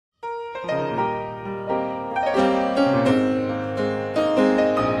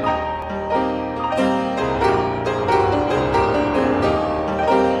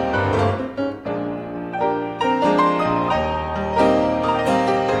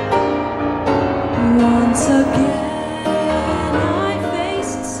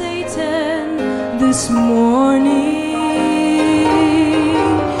this morning,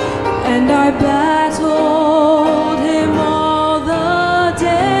 and I battled him all the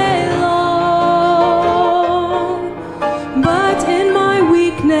day long. But in my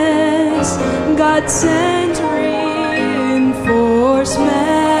weakness, God sent reinforcement,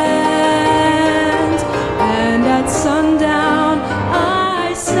 and at sundown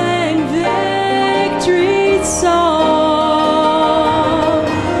I sang victory's song.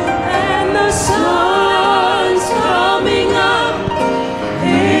 And the sun's coming up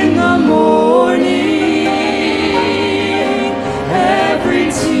in the morning, every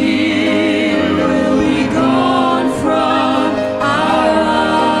tear will be gone from our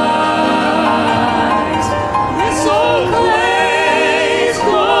eyes. This old clay's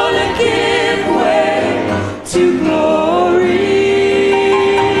gonna give way to glory,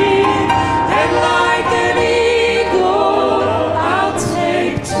 and like an eagle I'll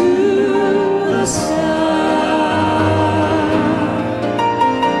take to the sky.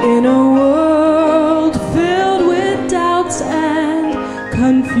 In a world filled with doubts and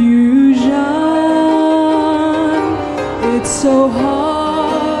confusion, it's so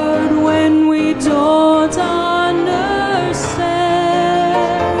hard when we don't understand.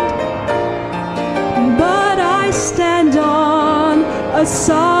 But I stand on a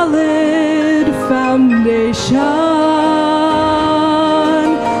solid foundation,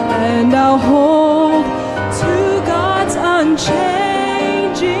 and I'll hold to God's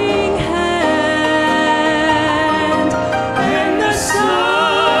unchanging hand. And the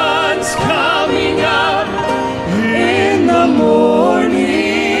sun's coming up in the morning,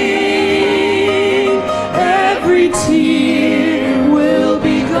 every tear will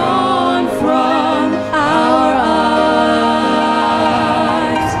be gone from our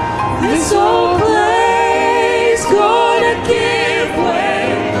eyes. This old clay's gonna give way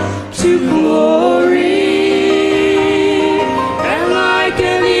to glory, and like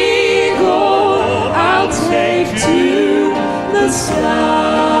an eagle I'll take to the sky.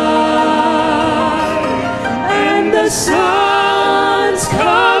 And the sun's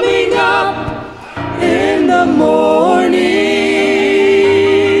coming up in the morning,